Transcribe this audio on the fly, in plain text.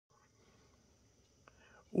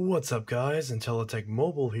What's up guys, Intellitech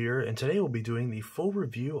Mobile here, and today we'll be doing the full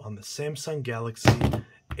review on the Samsung Galaxy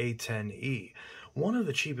A10e. One of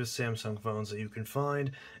the cheapest Samsung phones that you can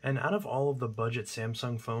find, and out of all of the budget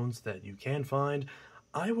Samsung phones that you can find,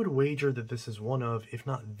 I would wager that this is one of, if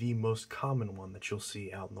not the most common one that you'll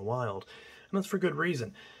see out in the wild. And that's for good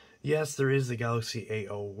reason. Yes, there is the Galaxy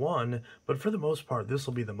A01, but for the most part, this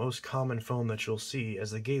will be the most common phone that you'll see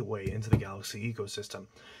as the gateway into the Galaxy ecosystem.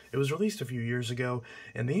 It was released a few years ago,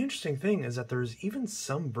 and the interesting thing is that there's even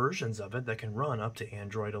some versions of it that can run up to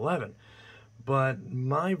Android 11. But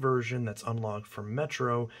my version that's unlocked from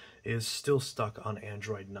Metro is still stuck on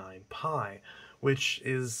Android 9 Pie, which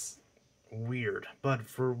is weird. But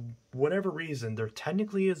for whatever reason, there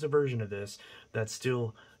technically is a version of this that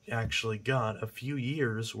still actually got a few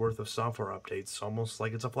years worth of software updates, almost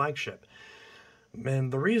like it's a flagship.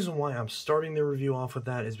 And the reason why I'm starting the review off with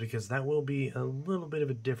that is because that will be a little bit of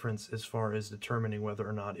a difference as far as determining whether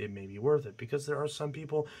or not it may be worth it, because there are some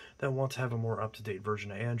people that want to have a more up-to-date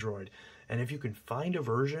version of Android, and if you can find a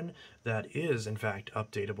version that is in fact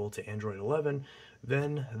updatable to Android 11,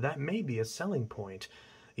 then that may be a selling point,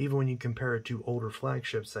 even when you compare it to older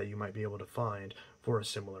flagships that you might be able to find for a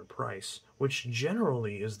similar price, which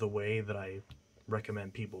generally is the way that I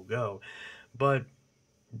recommend people go. But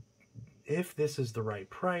if this is the right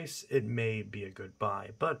price, it may be a good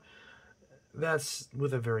buy, but that's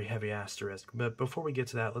with a very heavy asterisk. But before we get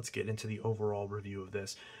to that, let's get into the overall review of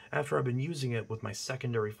this, after I've been using it with my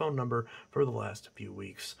secondary phone number for the last few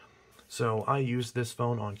weeks. So I used this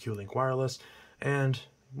phone on Q-Link Wireless, and,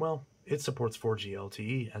 well, it supports 4G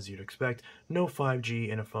LTE, as you'd expect. No 5G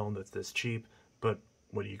in a phone that's this cheap, but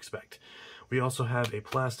what do you expect? We also have a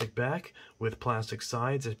plastic back with plastic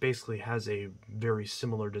sides. It basically has a very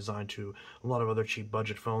similar design to a lot of other cheap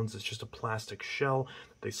budget phones. It's just a plastic shell.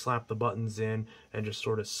 They slap the buttons in and just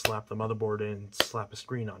sort of slap the motherboard in and slap a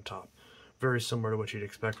screen on top. Very similar to what you'd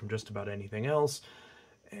expect from just about anything else.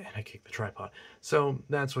 And I kicked the tripod. So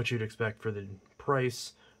that's what you'd expect for the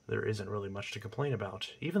price. There isn't really much to complain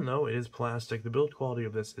about. Even though it is plastic, the build quality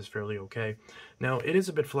of this is fairly okay. Now, it is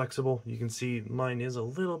a bit flexible. You can see mine is a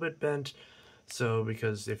little bit bent. So,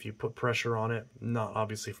 because if you put pressure on it, not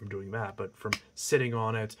obviously from doing that, but from sitting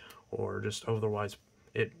on it or just otherwise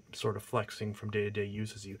it sort of flexing from day-to-day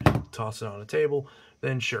use as you toss it on a table,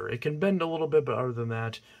 then sure, it can bend a little bit, but other than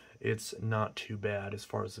that, it's not too bad as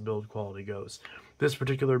far as the build quality goes. This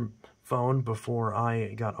particular phone, before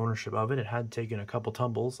I got ownership of it, it had taken a couple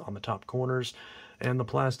tumbles on the top corners, and the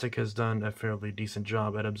plastic has done a fairly decent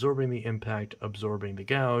job at absorbing the impact, absorbing the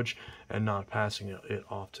gouge, and not passing it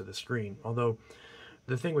off to the screen. Although,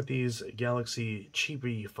 the thing with these Galaxy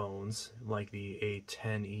cheapy phones, like the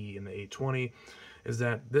A10e and the A20, is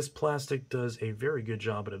that this plastic does a very good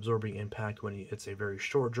job at absorbing impact when it's a very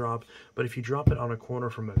short drop, but if you drop it on a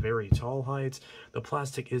corner from a very tall height, the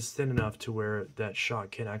plastic is thin enough to where that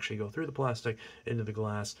shot can actually go through the plastic into the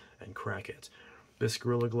glass and crack it. This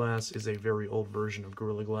Gorilla Glass is a very old version of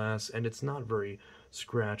Gorilla Glass, and it's not very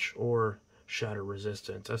scratch or shatter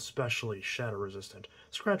resistant, especially shatter resistant.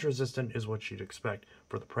 Scratch resistant is what you'd expect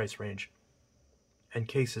for the price range, and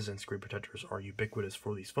cases and screen protectors are ubiquitous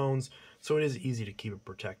for these phones, so it is easy to keep it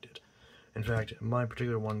protected. In fact, my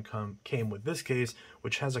particular one came with this case,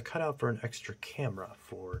 which has a cutout for an extra camera,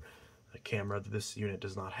 for a camera that this unit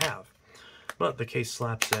does not have. But the case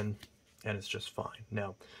slaps in, and it's just fine.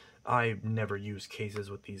 Now, I never use cases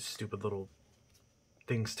with these stupid little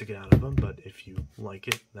things sticking out of them, but if you like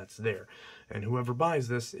it, that's there. And whoever buys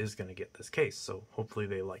this is going to get this case, so hopefully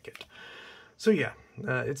they like it. So yeah,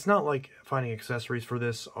 it's not like finding accessories for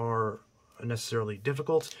this are necessarily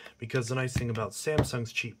difficult, because the nice thing about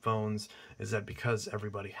Samsung's cheap phones is that because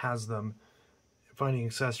everybody has them, finding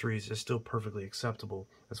accessories is still perfectly acceptable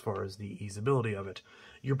as far as the easeability of it.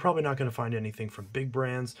 You're probably not going to find anything from big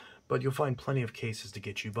brands, but you'll find plenty of cases to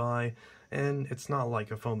get you by, and it's not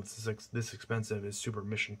like a phone that's this expensive is super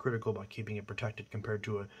mission critical by keeping it protected compared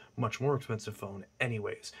to a much more expensive phone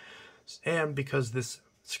anyways. And because this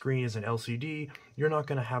screen is an LCD, you're not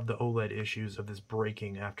going to have the OLED issues of this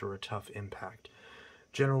breaking after a tough impact.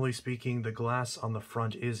 Generally speaking, the glass on the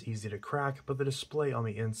front is easy to crack, but the display on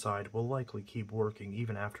the inside will likely keep working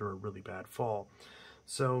even after a really bad fall.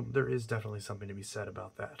 So there is definitely something to be said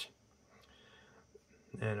about that.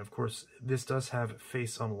 And of course, this does have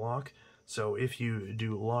face unlock, so if you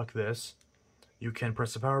do lock this, you can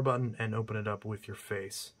press the power button and open it up with your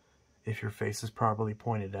face, if your face is properly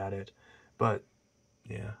pointed at it. But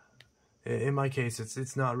yeah, in my case,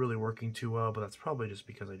 it's not really working too well, but that's probably just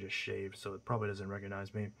because I just shaved, so it probably doesn't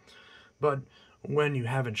recognize me. But when you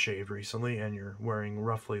haven't shaved recently and you're wearing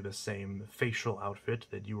roughly the same facial outfit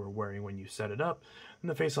that you were wearing when you set it up, then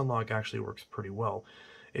the face unlock actually works pretty well.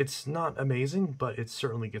 It's not amazing, but it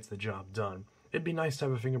certainly gets the job done. It'd be nice to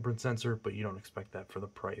have a fingerprint sensor, but you don't expect that for the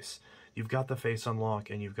price. You've got the face unlock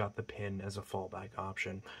and you've got the pin as a fallback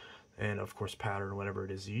option, and of course pattern, whatever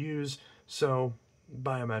it is you use, so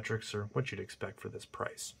biometrics are what you'd expect for this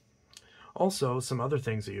price. Also, some other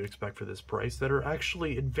things that you'd expect for this price that are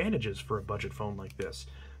actually advantages for a budget phone like this.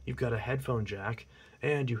 You've got a headphone jack,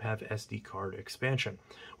 and you have SD card expansion,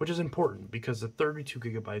 which is important because the 32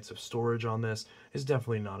 gigabytes of storage on this is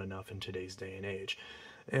definitely not enough in today's day and age.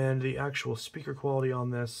 And the actual speaker quality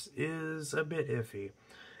on this is a bit iffy.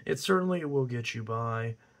 It certainly will get you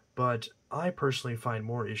by, but I personally find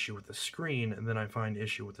more issue with the screen than I find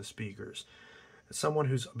issue with the speakers. As someone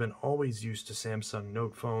who's been always used to Samsung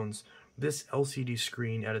Note phones, this LCD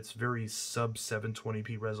screen at its very sub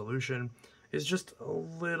 720p resolution is just a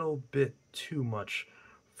little bit too much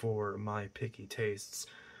for my picky tastes.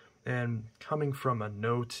 And coming from a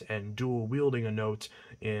Note and dual wielding a Note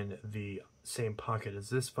in the same pocket as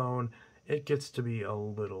this phone, it gets to be a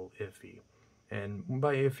little iffy. And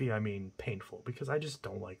by iffy I mean painful, because I just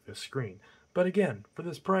don't like this screen. But again, for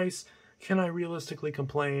this price, can I realistically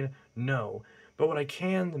complain? No. But what I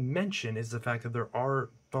can mention is the fact that there are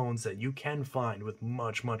phones that you can find with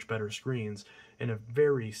much, much better screens in a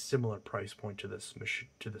very similar price point to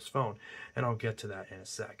this phone, and I'll get to that in a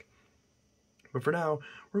sec. But for now,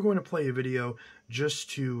 we're going to play a video just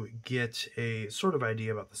to get a sort of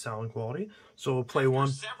idea about the sound quality. So we'll play one.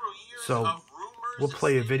 We'll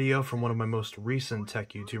play a video from one of my most recent tech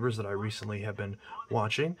YouTubers that I recently have been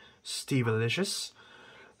watching, Stevealicious.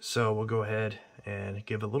 So we'll go ahead and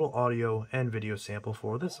give a little audio and video sample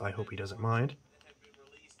for this. I hope he doesn't mind.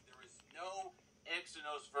 There is no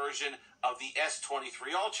Exynos version of the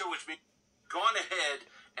S23 Ultra, which means we've gone ahead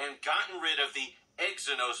and gotten rid of the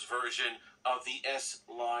Exynos version of the S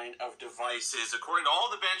line of devices. According to all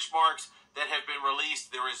the benchmarks that have been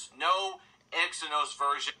released, there is no Exynos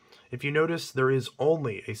version. If you notice, there is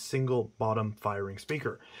only a single bottom firing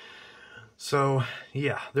speaker. So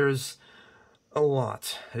yeah, there's a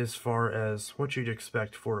lot as far as what you'd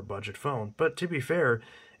expect for a budget phone. But to be fair,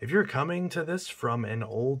 if you're coming to this from an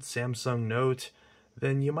old Samsung Note,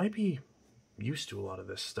 then you might be used to a lot of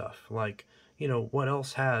this stuff. Like, you know, what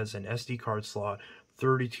else has an SD card slot,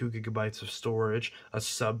 32 gigabytes of storage, a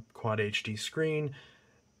sub quad HD screen,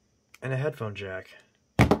 and a headphone jack?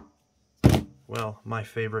 Well, my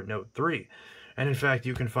favorite Note 3. And in fact,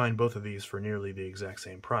 you can find both of these for nearly the exact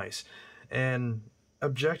same price. And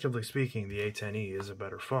objectively speaking, the A10e is a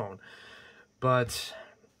better phone. But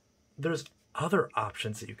there's other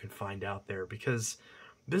options that you can find out there, because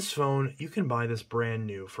this phone, you can buy this brand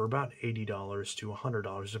new for about $80 to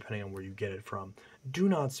 $100, depending on where you get it from. Do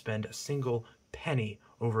not spend a single penny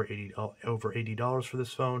over $80 for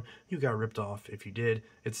this phone. You got ripped off. If you did,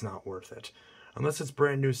 it's not worth it. Unless it's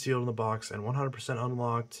brand new, sealed in the box, and 100%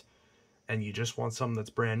 unlocked, and you just want something that's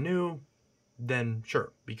brand new, then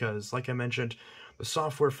sure, because like I mentioned, the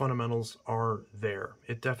software fundamentals are there.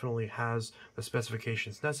 It definitely has the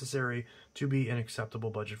specifications necessary to be an acceptable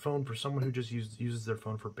budget phone for someone who just uses their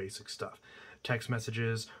phone for basic stuff. Text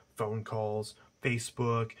messages, phone calls,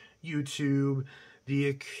 Facebook, YouTube, the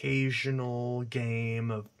occasional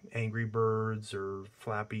game of Angry Birds or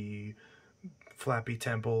Flappy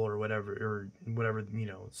Temple or whatever, you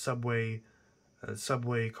know, Subway,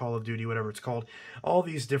 Call of Duty, whatever it's called. All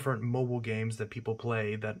these different mobile games that people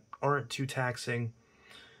play that aren't too taxing.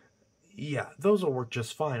 Yeah, those will work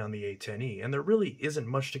just fine on the A10e, and there really isn't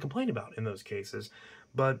much to complain about in those cases.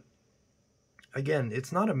 But again,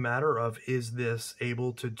 it's not a matter of is this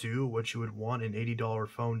able to do what you would want an $80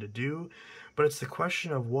 phone to do, but it's the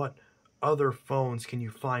question of what other phones can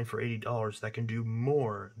you find for $80 that can do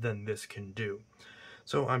more than this can do.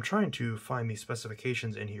 So I'm trying to find the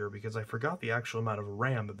specifications in here because I forgot the actual amount of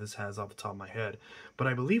RAM that this has off the top of my head, but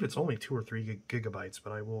I believe it's only 2 or 3 gigabytes,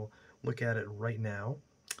 but I will look at it right now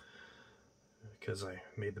because I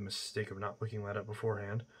made the mistake of not looking that up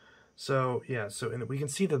beforehand. So yeah, we can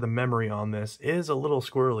see that the memory on this is a little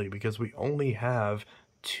squirrely because we only have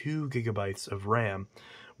 2 gigabytes of RAM,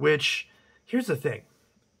 which, here's the thing.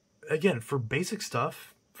 Again, for basic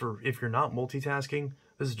stuff, for if you're not multitasking,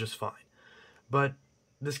 this is just fine. But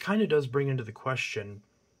this kind of does bring into the question,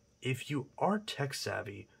 if you are tech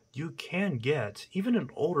savvy, you can get even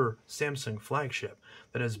an older Samsung flagship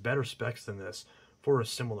that has better specs than this for a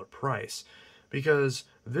similar price. Because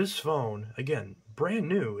this phone, again, brand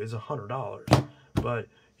new is $100. But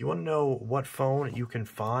you want to know what phone you can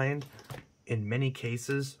find in many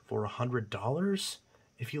cases for $100?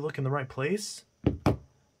 If you look in the right place,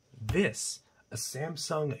 this, a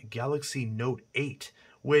Samsung Galaxy Note 8,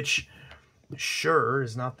 which sure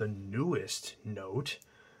is not the newest Note,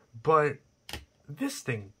 but this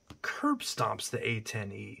thing curb stomps the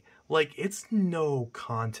A10e. Like, it's no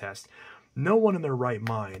contest. No one in their right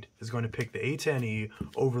mind is going to pick the A10e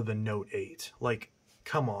over the Note 8. Like,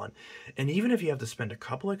 come on. And even if you have to spend a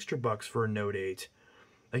couple extra bucks for a Note 8,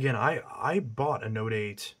 again, I bought a Note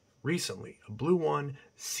 8 recently, a blue one,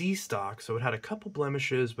 C stock, so it had a couple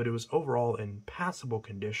blemishes, but it was overall in passable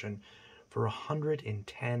condition for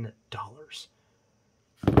 $110.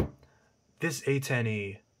 This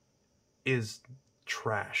A10e is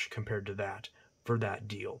trash compared to that for that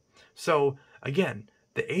deal. So again,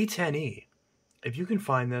 the A10e, if you can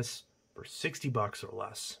find this for 60 bucks or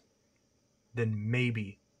less, then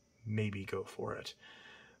maybe go for it.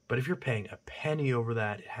 But if you're paying a penny over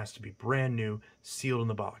that, it has to be brand new, sealed in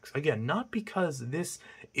the box. Again, not because this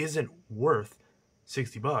isn't worth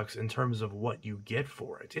 60 bucks in terms of what you get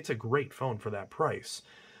for it. It's a great phone for that price.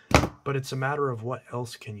 But it's a matter of what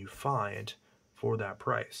else can you find for that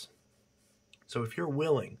price. So if you're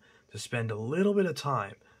willing to spend a little bit of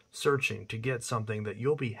time searching to get something that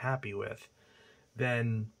you'll be happy with,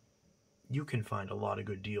 then you can find a lot of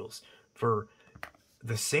good deals. For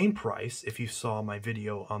the same price, if you saw my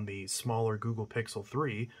video on the smaller Google Pixel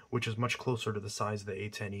 3, which is much closer to the size of the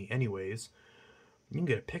A10e anyways, you can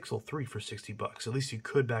get a Pixel 3 for 60 bucks. At least you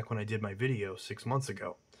could back when I did my video 6 months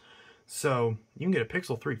ago. So you can get a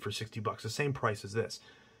Pixel 3 for 60 bucks, the same price as this.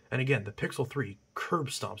 And again, the Pixel 3 curb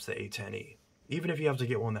stomps the A10e, even if you have to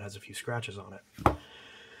get one that has a few scratches on it.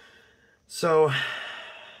 So,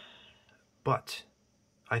 but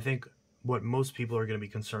I think what most people are going to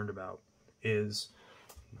be concerned about is,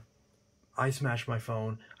 I smashed my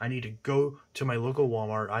phone, I need to go to my local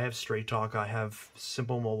Walmart, I have Straight Talk, I have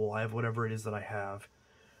Simple Mobile, I have whatever it is that I have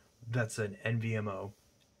that's an MVNO,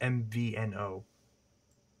 and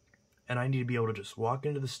I need to be able to just walk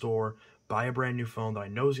into the store, buy a brand new phone that I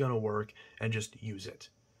know is going to work, and just use it.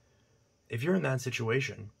 If you're in that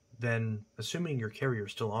situation, then assuming your carrier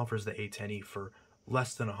still offers the A10e for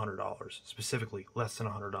less than $100, specifically less than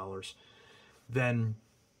 $100, then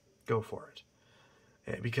go for it.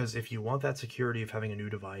 Because if you want that security of having a new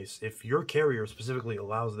device, if your carrier specifically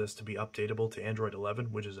allows this to be updatable to Android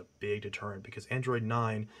 11, which is a big deterrent because Android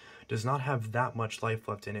 9 does not have that much life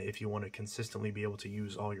left in it if you want to consistently be able to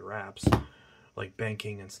use all your apps, like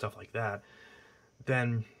banking and stuff like that,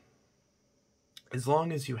 then as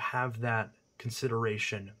long as you have that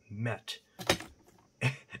consideration met,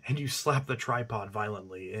 and you slap the tripod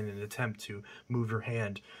violently in an attempt to move your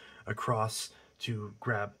hand across to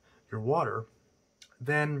grab your water,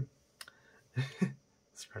 then,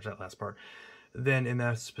 scratch that last part, then in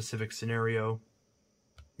that specific scenario,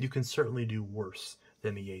 you can certainly do worse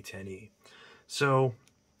than the A10e. So,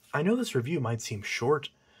 I know this review might seem short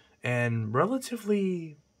and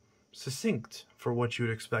relatively succinct for what you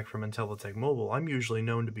would expect from Intellitech Mobile. I'm usually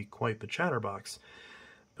known to be quite the chatterbox,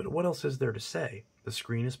 but what else is there to say? The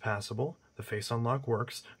screen is passable, the face unlock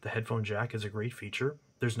works, the headphone jack is a great feature,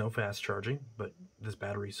 there's no fast charging, but this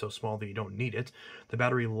battery is so small that you don't need it. The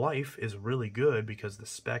battery life is really good because the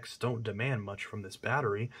specs don't demand much from this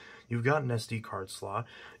battery. You've got an SD card slot,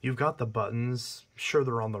 you've got the buttons, sure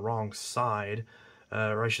they're on the wrong side,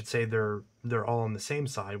 or I should say they're all on the same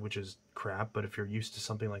side, which is crap, but if you're used to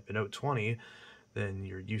something like the Note 20, then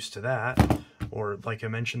you're used to that. Or like I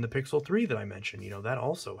mentioned, the Pixel 3 that I mentioned, that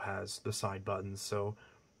also has the side buttons, so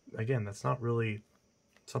again, that's not really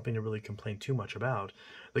something to really complain too much about.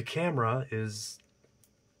 The camera is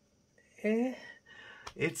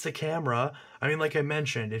it's a camera. I mean, like I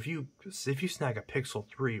mentioned, if you snag a Pixel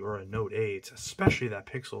 3 or a Note 8, especially that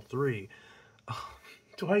Pixel 3,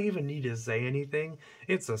 do I even need to say anything?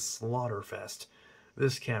 It's a slaughter fest.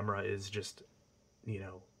 This camera is just,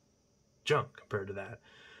 junk compared to that.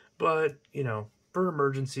 But, for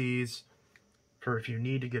emergencies, for if you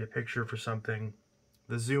need to get a picture for something,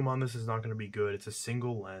 the zoom on this is not going to be good. It's a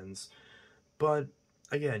single lens. But,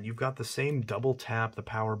 again, you've got the same double tap the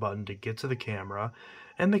power button to get to the camera,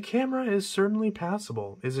 and the camera is certainly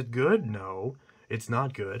passable. Is it good? No, it's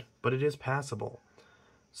not good, but it is passable.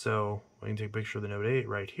 So, I can take a picture of the Note 8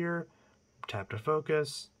 right here, tap to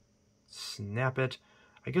focus, snap it.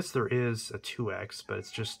 I guess there is a 2x, but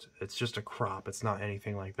it's just a crop. It's not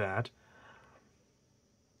anything like that.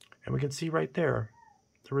 And we can see right there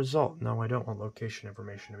the result. No, I don't want location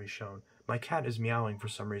information to be shown. My cat is meowing for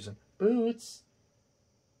some reason. Boots!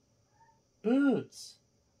 Boots!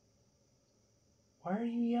 Why are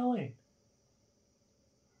you yelling?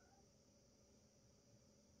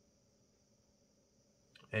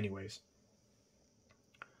 Anyways.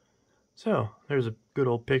 So, there's a good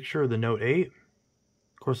old picture of the Note 8.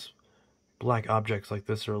 Of course, black objects like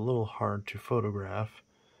this are a little hard to photograph.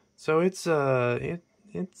 So it's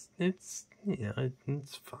it's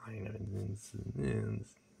fine.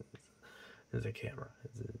 It's a camera.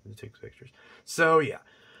 It takes pictures. So yeah,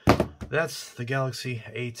 that's the Galaxy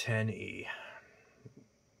A10e.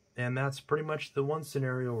 And that's pretty much the one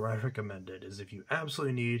scenario where I recommend it, is if you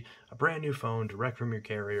absolutely need a brand new phone direct from your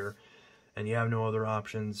carrier and you have no other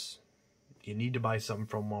options, you need to buy something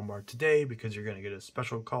from Walmart today because you're going to get a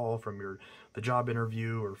special call from the job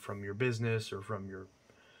interview, or from your business, or from your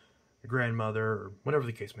grandmother, or whatever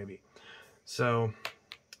the case may be. So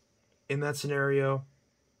in that scenario,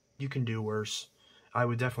 you can do worse. I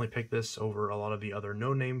would definitely pick this over a lot of the other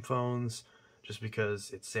no-name phones, just because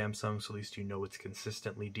it's Samsung, so at least you know it's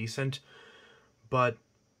consistently decent. But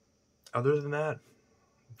other than that,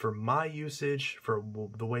 for my usage, for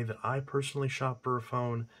the way that I personally shop for a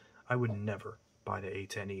phone, I would never buy the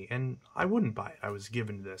A10e, and I wouldn't buy it. I was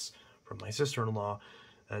given this from my sister-in-law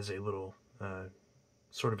as a little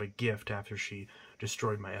sort of a gift after she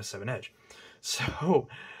destroyed my S7 Edge. So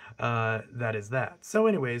that is that. So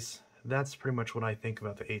anyways, that's pretty much what I think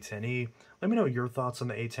about the A10e. Let me know your thoughts on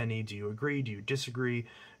the A10e. Do you agree? Do you disagree?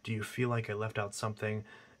 Do you feel like I left out something?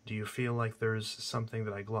 Do you feel like there's something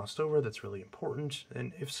that I glossed over that's really important?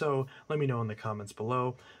 And if so, let me know in the comments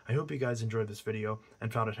below. I hope you guys enjoyed this video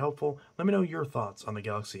and found it helpful. Let me know your thoughts on the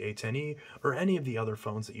Galaxy A10e or any of the other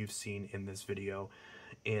phones that you've seen in this video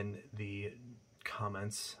in the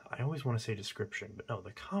comments. I always want to say description, but no, the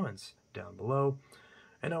comments down below.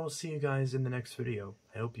 And I will see you guys in the next video.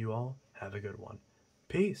 I hope you all have a good one.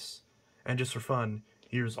 Peace. And just for fun,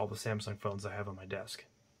 here's all the Samsung phones I have on my desk.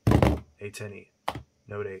 A10e,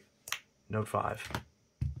 Note 8, Note 5,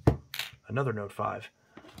 another Note 5,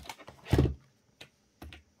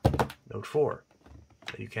 Note 4,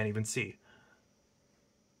 that you can't even see,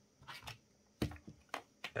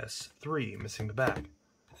 S3, missing the back,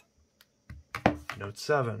 Note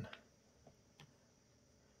 7,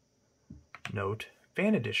 Note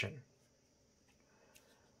Fan Edition,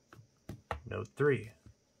 Note 3.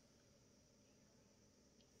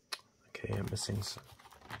 Okay, I'm missing some.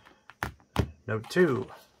 Note 2,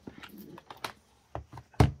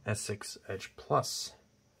 S6 Edge Plus,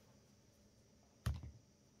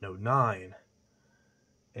 Note 9,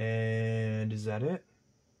 and is that it?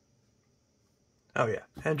 Oh yeah,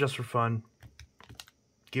 and just for fun,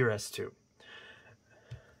 Gear S2,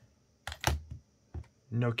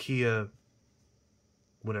 Nokia,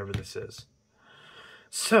 whatever this is.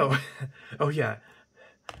 So, oh yeah,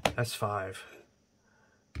 S5,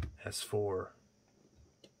 S4,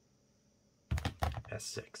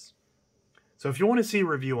 S6. So if you want to see a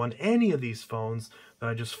review on any of these phones that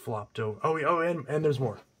I just flopped over, and there's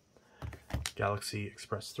more. Galaxy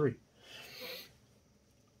Express 3,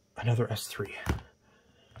 another S3,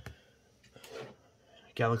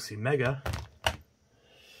 Galaxy Mega,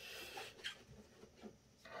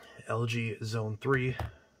 LG Zone 3,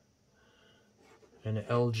 and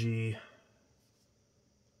LG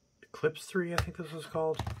Eclipse 3, I think this was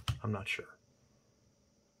called. I'm not sure.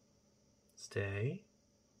 Stay.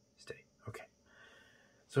 Okay.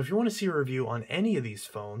 So if you want to see a review on any of these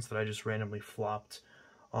phones that I just randomly flopped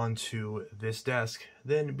onto this desk,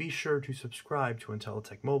 then be sure to subscribe to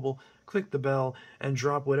Intellitech Mobile, click the bell, and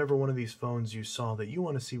drop whatever one of these phones you saw that you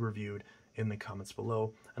want to see reviewed in the comments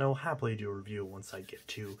below, and I will happily do a review once I get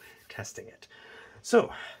to testing it.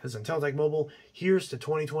 So, this is Intellitech Mobile. Here's to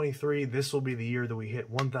 2023. This will be the year that we hit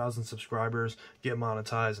 1,000 subscribers, get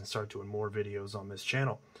monetized, and start doing more videos on this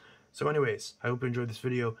channel. So anyways, I hope you enjoyed this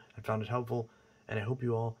video and found it helpful, and I hope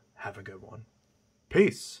you all have a good one.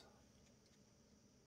 Peace!